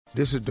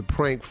This is the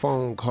prank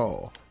phone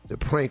call. The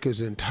prank is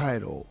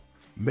entitled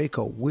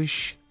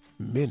Make-A-Wish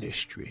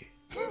Ministry.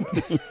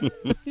 Baptist,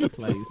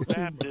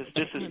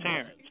 this is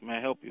Terrence. May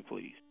I help you,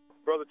 please?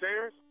 Brother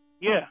Terrence?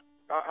 Yeah.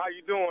 How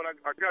you doing?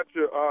 I got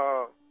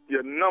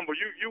your number.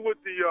 You with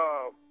the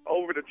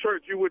over the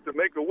church? You with the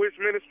Make-A-Wish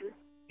Ministry?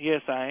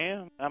 Yes, I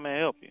am. How may I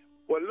help you?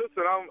 Well,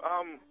 listen,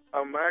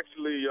 I'm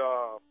actually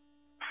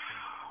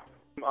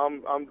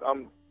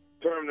I'm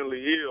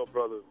terminally ill,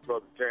 brother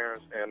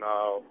Terrence, and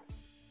I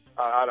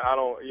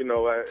don't,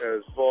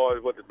 as far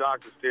as what the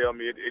doctors tell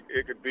me,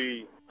 it could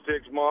be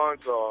 6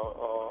 months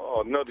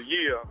or another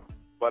year,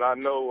 but I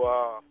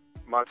know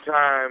my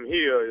time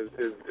here is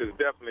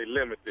definitely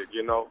limited,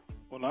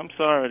 Well, I'm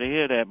sorry to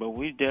hear that, but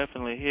we're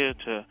definitely here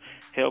to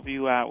help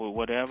you out with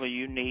whatever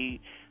you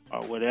need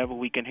or whatever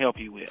we can help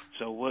you with.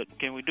 So what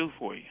can we do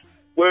for you?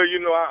 Well,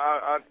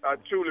 I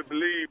truly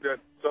believe that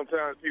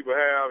sometimes people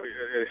have,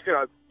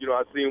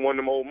 I seen one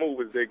of them old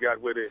movies they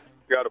got where they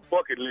got a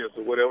bucket list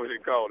or whatever they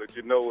call it,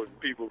 with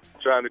people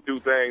trying to do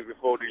things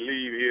before they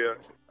leave here.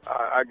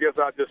 I guess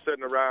I just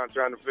sitting around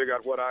trying to figure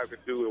out what I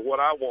could do and what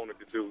I wanted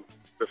to do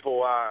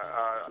before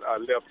I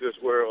left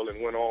this world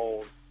and went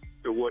on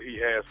to what he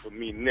has for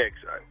me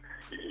next.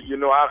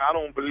 I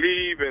don't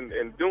believe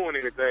in doing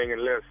anything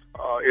unless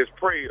it's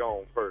prayed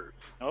on first.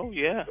 Oh,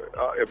 yeah.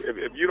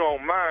 If you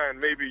don't mind,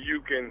 maybe you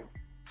can,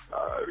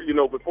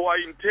 before I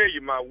even tell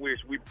you my wish,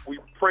 we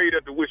pray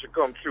that the wish will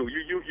come true.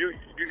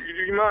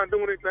 You mind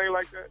doing anything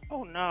like that?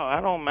 Oh, no, I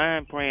don't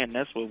mind praying.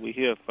 That's what we're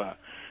here for.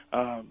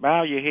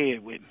 Bow your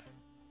head with me.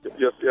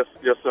 Yes,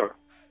 sir.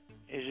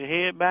 Is your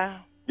head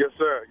bowed? Yes,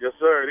 sir. Yes,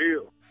 sir, it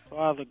is.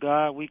 Father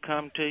God, we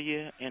come to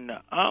you in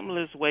the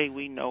humblest way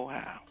we know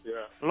how.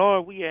 Yeah.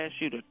 Lord, we ask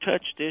you to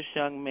touch this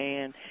young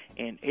man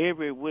in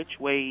every which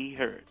way he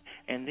hurt.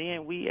 And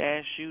then we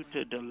ask you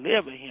to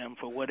deliver him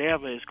for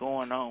whatever is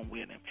going on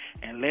with him.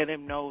 And let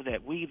him know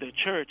that we, the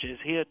church, is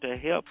here to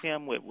help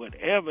him with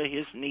whatever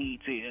his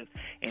needs is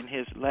in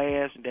his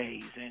last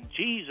days. In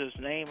Jesus'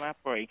 name I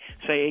pray.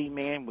 Say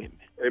amen with me.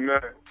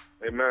 Amen.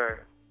 Amen.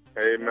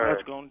 Amen.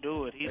 God's going to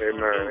do it. He's amen.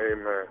 Gonna do it.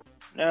 Amen.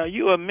 Now,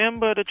 you a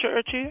member of the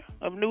church here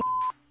of New?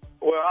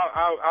 Well,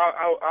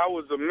 I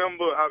was a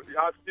member.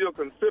 I still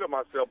consider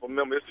myself a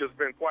member. It's just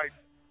been quite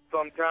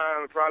some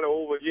time, probably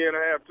over a year and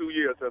a half, 2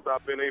 years since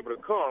I've been able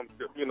to come,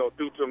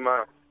 due to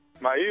my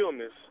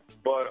illness.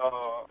 But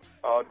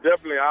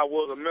definitely I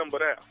was a member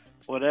there.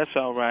 Well, that's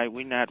all right.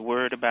 We're not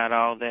worried about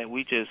all that.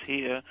 We just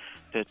here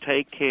to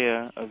take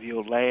care of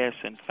your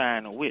last and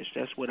final wish.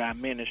 That's what our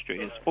ministry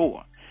is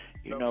for.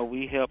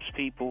 We helps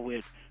people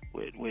with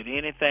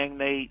anything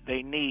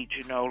they need,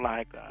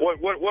 like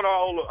what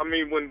all I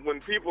mean when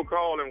people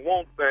call and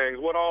want things,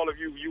 what all of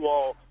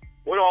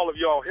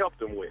y'all help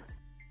them with?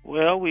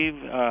 Well,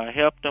 we've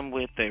helped them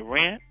with their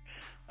rent,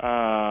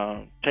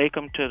 take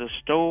them to the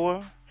store,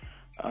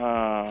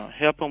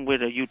 help them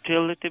with a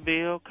utility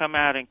bill, come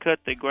out and cut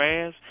the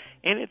grass,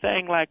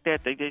 anything like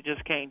that they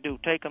just can't do.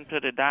 Take them to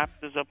the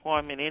doctor's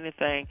appointment,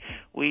 anything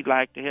we'd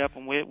like to help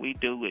them with, we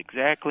do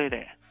exactly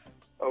that.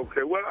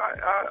 Okay, well,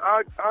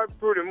 I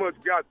pretty much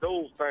got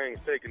those things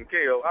taken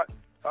care of.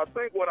 I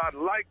think what I'd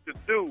like to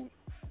do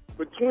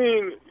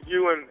between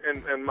you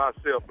and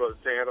myself, Brother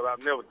Tanner,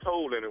 I've never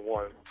told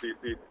anyone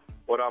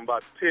what I'm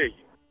about to tell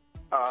you.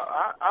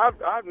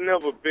 I've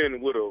never been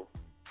with a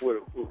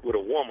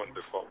woman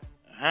before.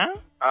 Huh?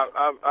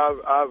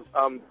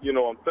 I'm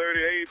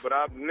 38, but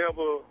I've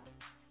never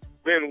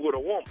been with a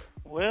woman.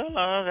 Well,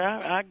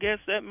 I guess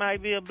that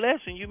might be a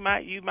blessing. You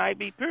might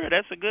be pure.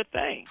 That's a good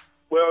thing.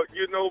 Well,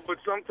 but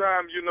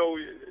sometimes,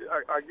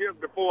 I guess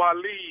before I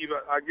leave,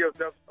 I guess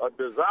that's a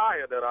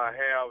desire that I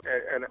have.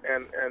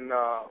 And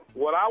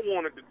what I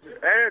wanted to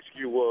ask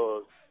you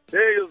was,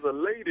 there is a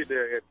lady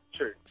there at the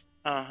church.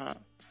 Uh-huh.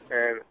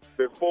 And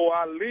before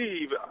I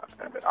leave,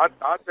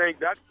 I think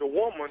that's the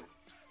woman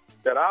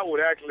that I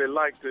would actually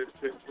like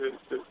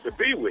to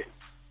be with.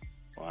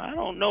 Well, I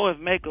don't know if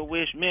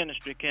Make-A-Wish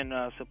Ministry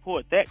can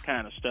support that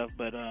kind of stuff,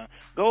 but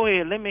go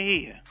ahead, let me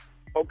hear.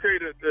 Okay,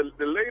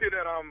 the lady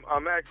that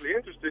I'm actually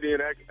interested in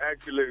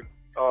actually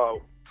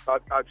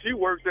she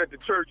works at the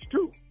church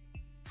too.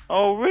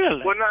 Oh,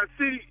 really? Well, now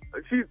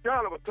she's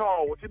kind of a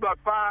tall one. She's about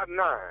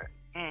 5'9",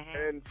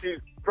 and she's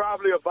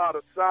probably about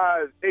a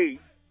size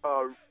 8.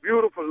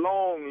 Beautiful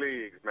long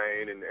legs,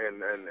 man,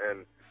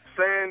 and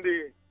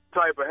sandy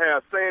type of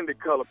hair, sandy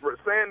color,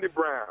 sandy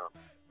brown,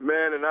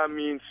 man. And I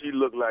mean, she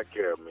looked like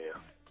caramel.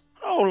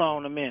 Hold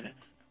on a minute.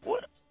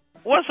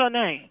 What's her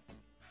name?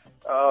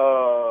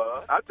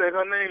 I think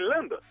her name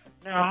Linda.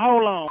 Now,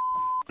 hold on.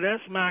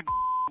 That's my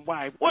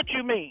wife. What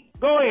you mean?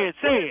 Go ahead,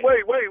 say it.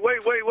 Wait.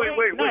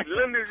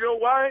 Linda's your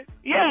wife?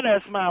 Yeah,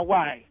 that's my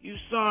wife. You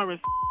sorry.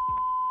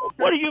 Okay.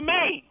 What do you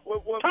mean?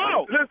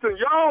 Talk. Listen,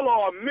 y'all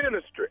are a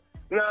ministry.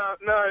 Now,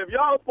 if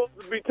y'all supposed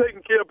to be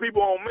taking care of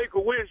people on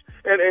Make-A-Wish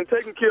and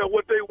taking care of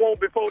what they want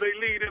before they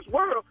leave this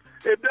world,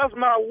 if that's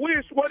my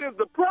wish, what is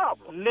the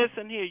problem?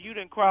 Listen here, you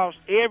done crossed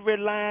every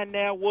line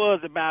there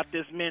was about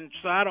this ministry,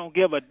 so I don't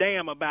give a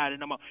damn about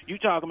it no more. You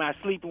talking about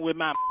sleeping with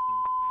my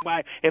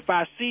wife. If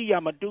I see you,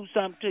 I'm going to do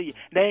something to you.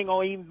 They ain't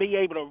going to even be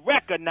able to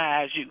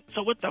recognize you.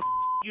 So what the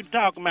you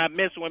talking about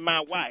messing with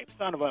my wife?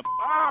 Son of a...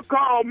 I'll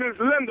call Miss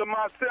Linda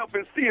myself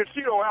and see if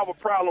she don't have a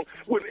problem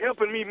with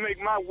helping me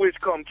make my wish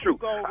come true.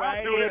 Go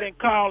right ahead and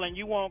call, and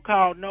you won't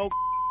call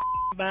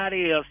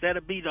nobody else.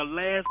 That'll be the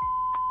last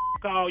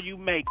call you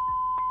make.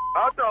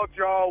 I thought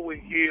y'all were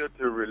here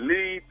to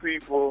relieve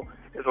people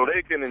so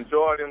they can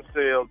enjoy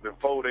themselves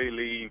before they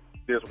leave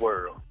this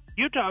world.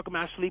 You talking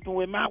about sleeping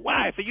with my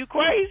wife. Are you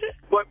crazy?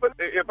 But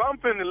if I'm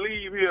finna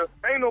leave here,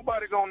 ain't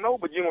nobody gonna know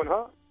but you and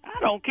her. I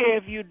don't care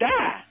if you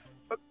die.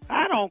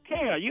 I don't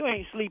care. You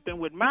ain't sleeping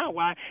with my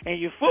wife and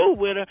you fool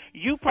with her,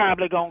 you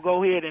probably gonna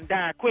go ahead and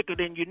die quicker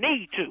than you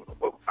need to.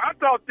 I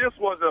thought this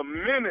was a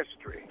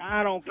ministry.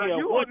 I don't care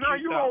you what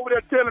you over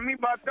there telling me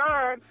about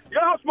dying.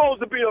 Y'all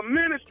supposed to be a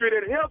ministry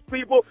that helps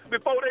people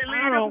before they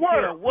leave I don't this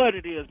care world. what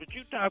it is, but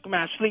you talking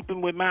about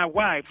sleeping with my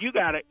wife. You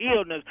got an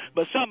illness,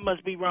 but something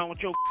must be wrong with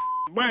your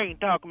brain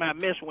talking about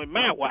messing with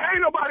my wife.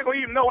 Ain't nobody gonna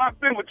even know I've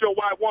been with your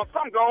wife once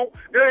I'm gone.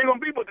 There ain't gonna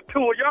be but the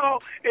two of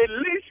y'all. At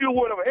least you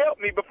would have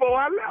helped me before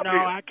I left No, here.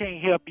 I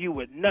can't help you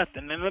with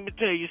nothing. And let me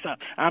tell you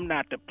something. I'm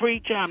not the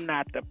preacher. I'm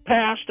not the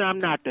pastor. I'm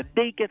not the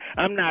deacon.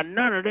 I'm not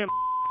none of them.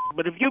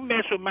 But if you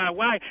mess with my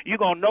wife, you're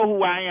going to know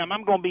who I am.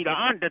 I'm going to be the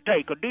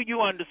Undertaker. Do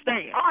you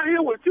understand? I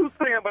hear what you're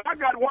saying, but I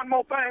got one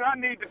more thing I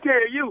need to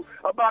tell you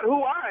about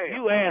who I am.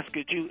 You ask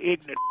it, you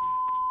ignorant.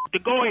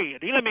 Go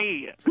ahead. Let me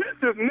hear.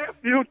 This is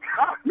nephew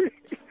Tommy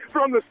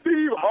from the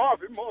Steve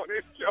Harvey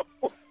Morning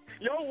Show.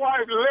 Your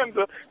wife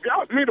Linda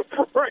got me to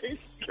pray.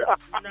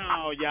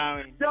 No, y'all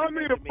ain't. Got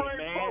me to me, pray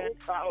man.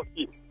 about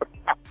you.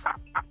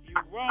 You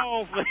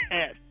wrong for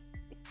that.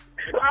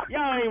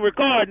 Y'all ain't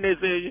recording this,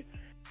 is you?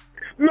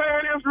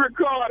 Man, it's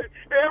recorded.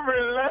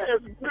 Every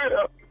last bit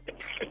of it.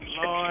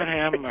 Lord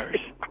have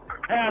mercy.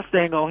 Pastor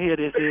ain't gonna hear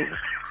this, is he?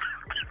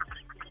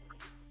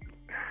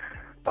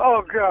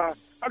 Oh, God.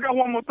 I got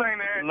one more thing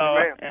to ask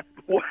Lord. you,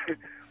 man.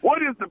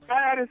 What is the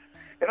baddest,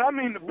 and I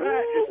mean the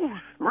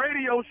baddest,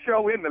 radio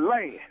show in the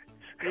land?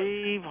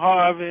 Steve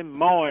Harvey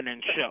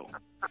Morning Show.